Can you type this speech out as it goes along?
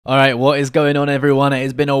All right, what is going on, everyone? It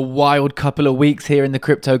has been a wild couple of weeks here in the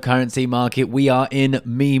cryptocurrency market. We are in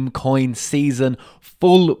meme coin season,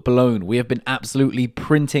 full blown. We have been absolutely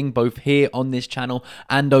printing both here on this channel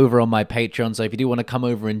and over on my Patreon. So if you do want to come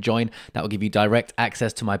over and join, that will give you direct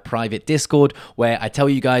access to my private Discord, where I tell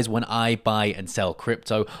you guys when I buy and sell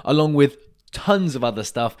crypto, along with tons of other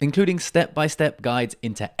stuff, including step-by-step guides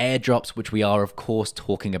into airdrops, which we are of course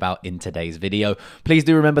talking about in today's video. Please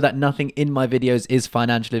do remember that nothing in my videos is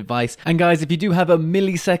financial advice. And guys, if you do have a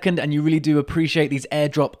millisecond and you really do appreciate these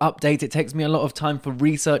airdrop updates, it takes me a lot of time for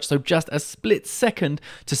research, so just a split second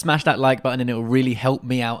to smash that like button and it will really help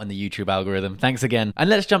me out in the YouTube algorithm. Thanks again. And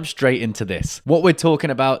let's jump straight into this. What we're talking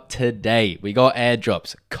about today, we got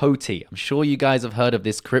airdrops. COTI, I'm sure you guys have heard of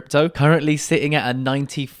this crypto, currently sitting at a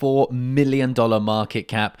 $94 million market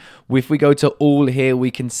cap. If we go to all here, we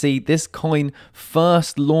can see this coin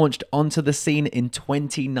first launched onto the scene in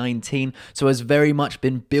 2019, so has very much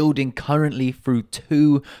been building currently through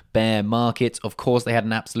two bear markets. Of course, they had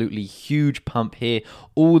an absolutely huge pump here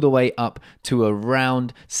all the way up to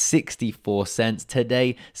around 64 cents.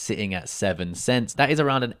 Today sitting at 7 cents. That is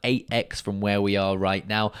around an 8x from where we are right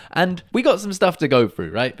now, and we got some stuff to go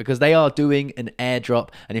through, right? Because they are doing an airdrop,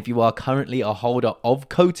 and if you are currently a holder of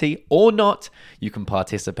COTI or not, you can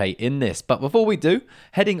participate in this. But before we do,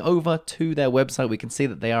 heading over to their website, we can see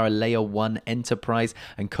that they are a layer 1 enterprise,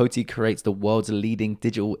 and COTI creates the world's leading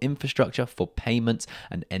digital infrastructure for payments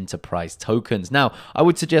and enterprise tokens. Now, I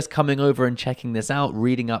would suggest coming over and checking this out,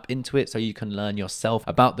 reading up into it so you can learn yourself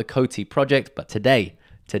about the COTI project. But today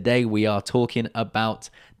we are talking about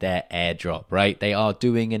their airdrop, right? They are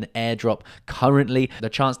doing an airdrop currently. The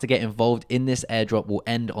chance to get involved in this airdrop will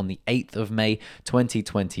end on the 8th of May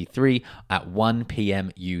 2023 at 1 p.m.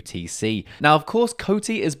 UTC. Now, of course,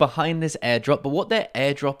 COTI is behind this airdrop, but what they're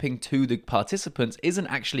airdropping to the participants isn't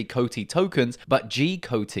actually COTI tokens, but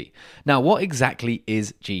G-COTI. Now, what exactly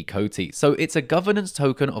is G-COTI? So it's a governance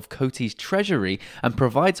token of COTI's treasury and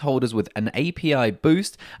provides holders with an API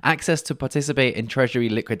boost, access to participate in treasury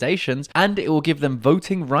liquidations, and it will give them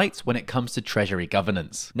voting rights when it comes to treasury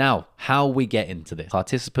governance. Now, how we get into this?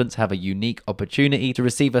 Participants have a unique opportunity to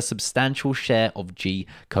receive a substantial share of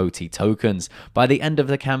G-COTI tokens. By the end of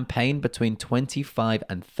the campaign, between 25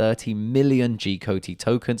 and 30 million G-COTI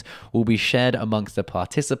tokens will be shared amongst the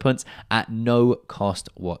participants at no cost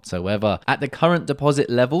whatsoever. At the current deposit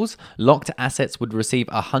levels, locked assets would receive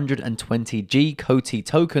 120 G-COTI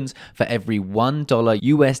tokens for every $1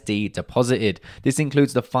 USD deposited. This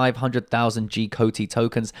includes the 500,000 G-COTI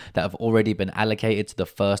tokens that have already been allocated to the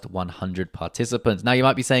first 100 participants. Now, you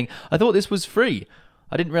might be saying, I thought this was free.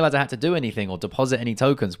 I didn't realize I had to do anything or deposit any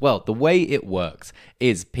tokens. Well, the way it works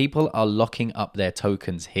is people are locking up their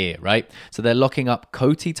tokens here, right? So they're locking up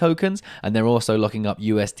COTI tokens, and they're also locking up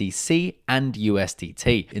USDC and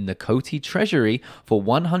USDT in the COTI treasury for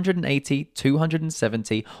 180,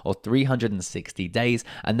 270, or 360 days,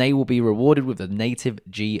 and they will be rewarded with the native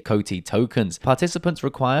G-COTI tokens. Participants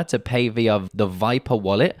require to pay via the Viper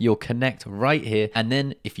wallet. You'll connect right here, and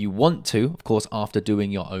then if you want to, of course, after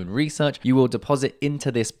doing your own research, you will deposit into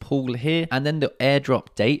this pool here, and then the airdrop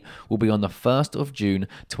date will be on the 1st of June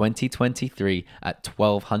 2023 at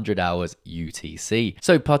 1200 hours UTC.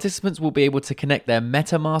 So participants will be able to connect their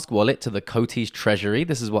MetaMask wallet to the COTI's treasury.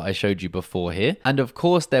 This is what I showed you before here. And of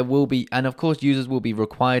course users will be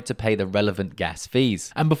required to pay the relevant gas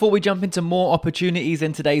fees. And before we jump into more opportunities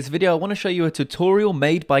in today's video, I want to show you a tutorial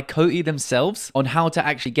made by COTI themselves on how to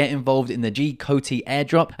actually get involved in the G-COTI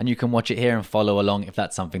airdrop, and you can watch it here and follow along if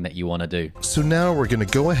that's something that you want to do. So now we're going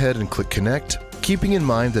to go ahead and click connect, keeping in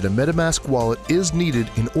mind that a MetaMask wallet is needed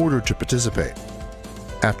in order to participate.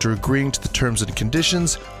 After agreeing to the terms and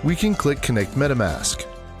conditions, we can click connect MetaMask.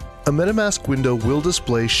 A MetaMask window will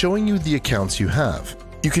display showing you the accounts you have.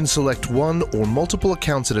 You can select one or multiple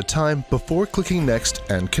accounts at a time before clicking next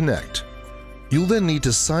and connect. You'll then need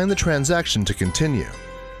to sign the transaction to continue.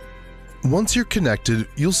 Once you're connected,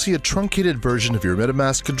 you'll see a truncated version of your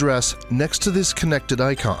MetaMask address next to this connected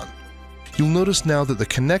icon. You'll notice now that the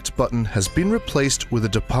Connect button has been replaced with a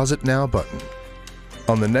Deposit Now button.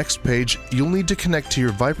 On the next page, you'll need to connect to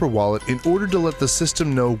your Viper wallet in order to let the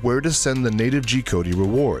system know where to send the native G-COTI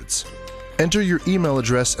rewards. Enter your email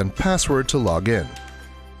address and password to log in.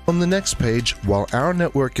 On the next page, while our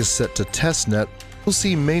network is set to testnet, you'll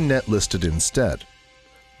see mainnet listed instead.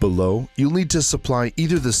 Below, you'll need to supply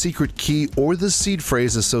either the secret key or the seed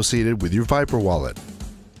phrase associated with your Viper wallet.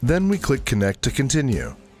 Then we click Connect to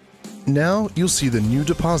continue. Now you'll see the new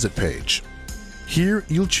deposit page. Here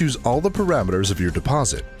you'll choose all the parameters of your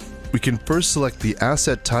deposit. We can first select the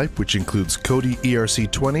asset type, which includes COTI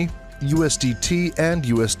ERC20, USDT, and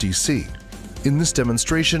USDC. In this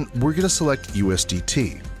demonstration, we're going to select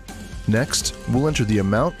USDT. Next, we'll enter the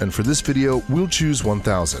amount, and for this video, we'll choose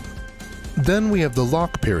 1,000. Then we have the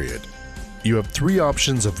lock period. You have 3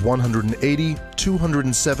 options of 180,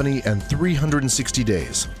 270, and 360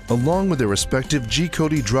 days, along with their respective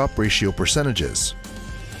COTI drop ratio percentages.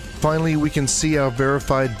 Finally, we can see our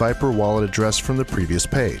verified Viper wallet address from the previous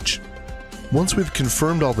page. Once we've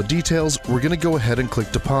confirmed all the details, we're going to go ahead and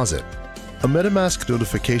click Deposit. A MetaMask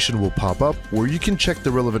notification will pop up where you can check the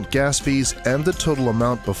relevant gas fees and the total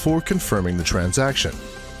amount before confirming the transaction.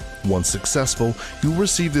 Once successful, you'll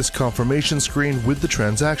receive this confirmation screen with the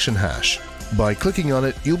transaction hash. By clicking on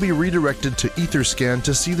it, you'll be redirected to Etherscan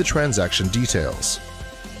to see the transaction details.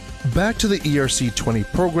 Back to the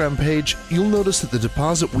ERC20 program page, you'll notice that the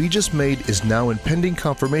deposit we just made is now in pending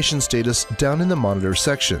confirmation status down in the monitor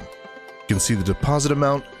section. You can see the deposit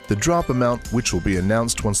amount, the drop amount, which will be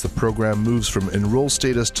announced once the program moves from enroll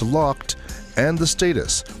status to locked, and the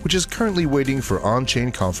status, which is currently waiting for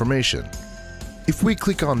on-chain confirmation. If we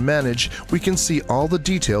click on Manage, we can see all the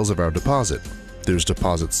details of our deposit. There's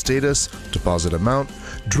deposit status, deposit amount,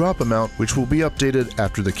 drop amount, which will be updated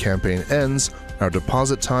after the campaign ends, our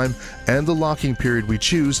deposit time, and the locking period we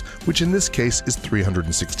choose, which in this case is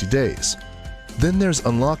 360 days. Then there's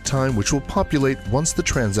unlock time, which will populate once the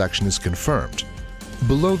transaction is confirmed.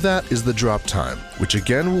 Below that is the drop time, which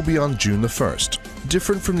again will be on June the 1st,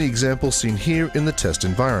 different from the example seen here in the test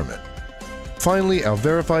environment. Finally, our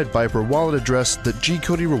verified Viper wallet address that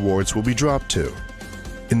COTI rewards will be dropped to.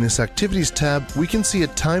 In this Activities tab, we can see a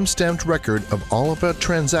time-stamped record of all of our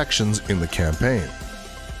transactions in the campaign.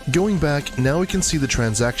 Going back, now we can see the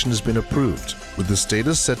transaction has been approved, with the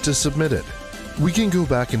status set to submitted. We can go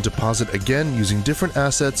back and deposit again using different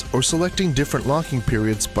assets or selecting different locking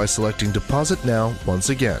periods by selecting Deposit Now once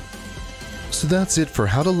again. So that's it for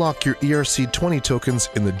how to lock your ERC20 tokens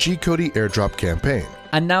in the COTI Airdrop campaign.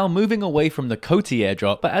 And now moving away from the COTI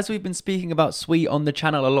airdrop, but as we've been speaking about SUI on the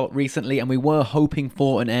channel a lot recently, and we were hoping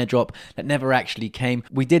for an airdrop that never actually came,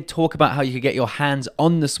 we did talk about how you could get your hands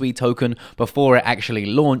on the SUI token before it actually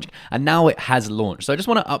launched, and now it has launched. So I just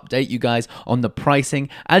want to update you guys on the pricing.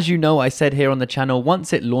 As you know, I said here on the channel,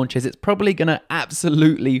 once it launches, it's probably going to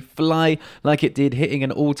absolutely fly like it did, hitting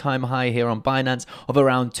an all-time high here on Binance of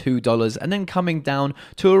around $2, and then coming down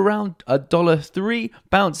to around $1.03,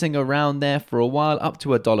 bouncing around there for a while, up to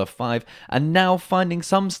 $1.05, and now finding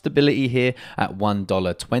some stability here at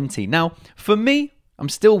 $1.20. Now, for me, I'm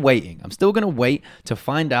still waiting. I'm still going to wait to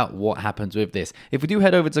find out what happens with this. If we do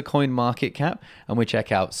head over to CoinMarketCap and we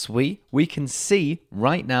check out SUI, we can see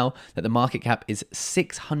right now that the market cap is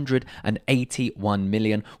 681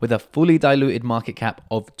 million with a fully diluted market cap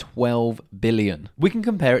of 12 billion. We can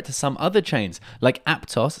compare it to some other chains like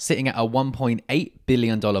Aptos sitting at a $1.8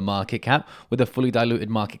 billion market cap with a fully diluted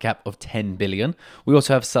market cap of 10 billion. We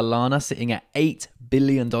also have Solana sitting at $8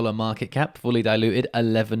 billion market cap, fully diluted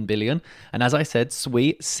 11 billion. And as I said,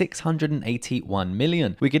 SUI 681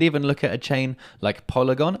 million. We could even look at a chain like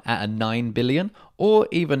Polygon at a 9 billion, or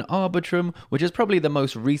even Arbitrum, which is probably the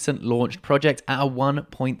most recent launched project at a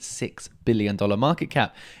 $1.6 billion market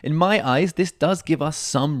cap. In my eyes, this does give us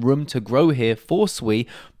some room to grow here for SUI,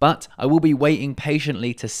 but I will be waiting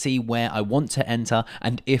patiently to see where I want to enter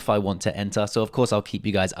and if I want to enter. So of course, I'll keep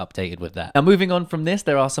you guys updated with that. Now, moving on from this,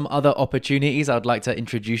 there are some other opportunities I'd like to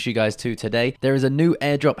introduce you guys to today. There is a new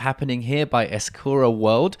airdrop happening here by Escura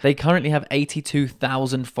World. They currently have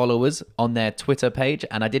 82,000 followers on their Twitter page,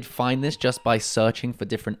 and I did find this just by searching for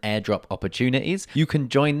different airdrop opportunities. You can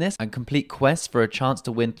join this and complete quests for a chance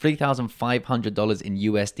to win $3,500 in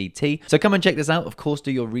USDT. So come and check this out. Of course,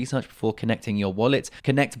 do your research before connecting your wallets.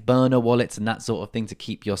 Connect burner wallets and that sort of thing to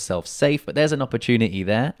keep yourself safe. But there's an opportunity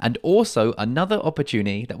there. And also another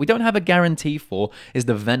opportunity that we don't have a guarantee for is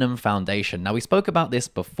the Venom Foundation. Now, we spoke about this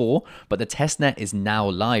before, but the testnet is now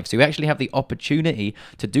live. So you actually have the opportunity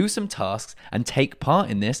to do some tasks and take part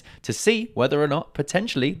in this to see whether or not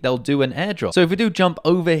potentially they'll do an airdrop. So if we do jump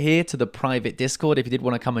over here to the private Discord, if you did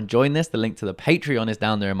want to come and join this, the link to the Patreon is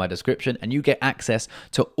down there in my description, and you get access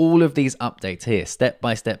to all of these updates here,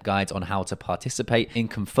 step-by-step guides on how to participate in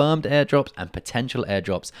confirmed airdrops and potential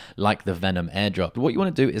airdrops like the Venom airdrop. What you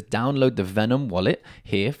want to do is download the Venom wallet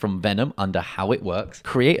here from Venom under how it works,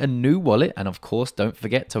 create a new wallet, and of course, don't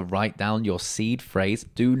forget to write down your seed phrase.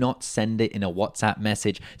 Do not send it in a WhatsApp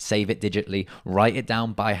message, save it digitally, write it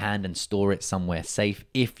down by hand and store it somewhere safe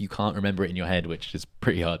if you can't remember it in your head. head, which is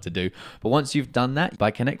pretty hard to do. But once you've done that,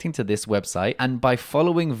 by connecting to this website and by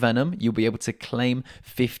following Venom, you'll be able to claim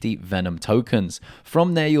 50 Venom tokens.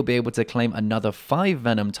 From there, you'll be able to claim another 5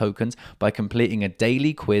 Venom tokens by completing a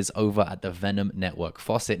daily quiz over at the Venom Network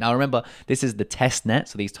faucet. Now remember, this is the test net,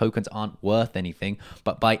 so these tokens aren't worth anything,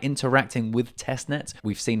 but by interacting with test nets,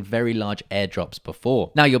 we've seen very large airdrops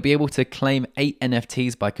before. Now you'll be able to claim 8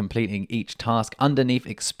 NFTs by completing each task underneath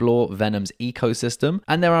Explore Venom's ecosystem,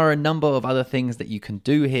 and there are a number of other things that you can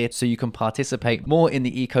do here so you can participate more in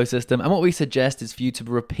the ecosystem. And what we suggest is for you to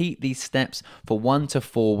repeat these steps for 1 to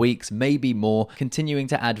 4 weeks, maybe more, continuing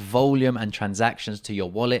to add volume and transactions to your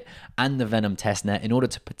wallet and the Venom testnet in order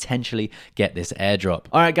to potentially get this airdrop.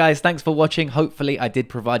 All right, guys, thanks for watching. Hopefully I did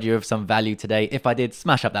provide you with some value today. If I did,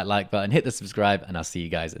 smash up that like button, hit the subscribe, and I'll see you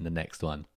guys in the next one.